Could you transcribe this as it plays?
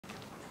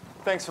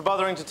Thanks for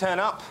bothering to turn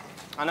up.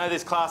 I know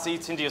this class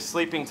eats into your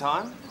sleeping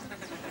time.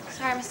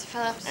 Sorry, Mr.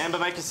 Phillips. Amber,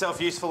 make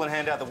yourself useful and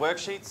hand out the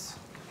worksheets.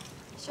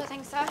 Sure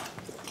thing, sir.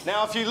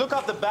 Now, if you look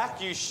up the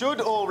back, you should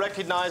all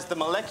recognise the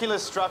molecular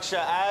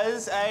structure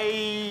as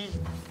a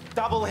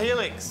double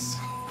helix.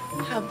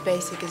 How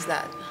basic is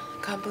that?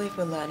 I can't believe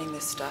we're learning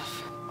this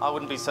stuff. I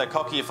wouldn't be so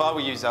cocky if I were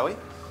you, Zoe.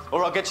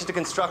 Or I'll get you to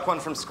construct one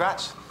from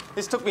scratch.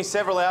 This took me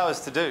several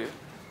hours to do.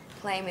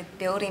 Playing with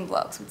building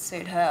blocks would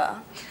suit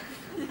her.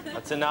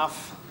 That's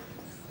enough.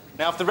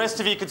 Now, if the rest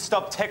of you could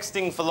stop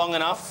texting for long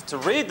enough to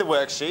read the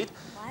worksheet,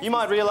 you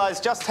might realise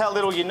just how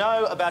little you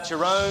know about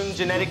your own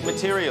genetic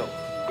material.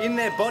 In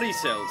their body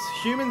cells,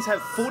 humans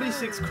have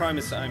 46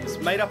 chromosomes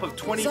made up of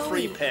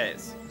 23 Zoe,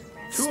 pairs.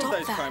 Two of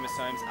those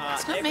chromosomes are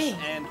It's not X me.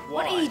 and Y.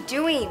 What are you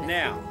doing?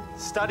 Now,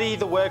 study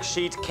the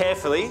worksheet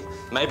carefully,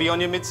 maybe on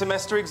your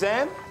mid-semester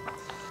exam.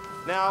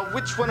 Now,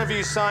 which one of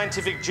you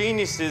scientific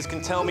geniuses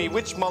can tell me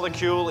which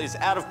molecule is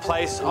out of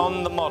place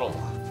on the model?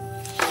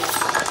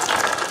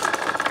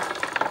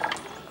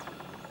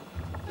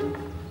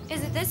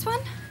 Is it this one?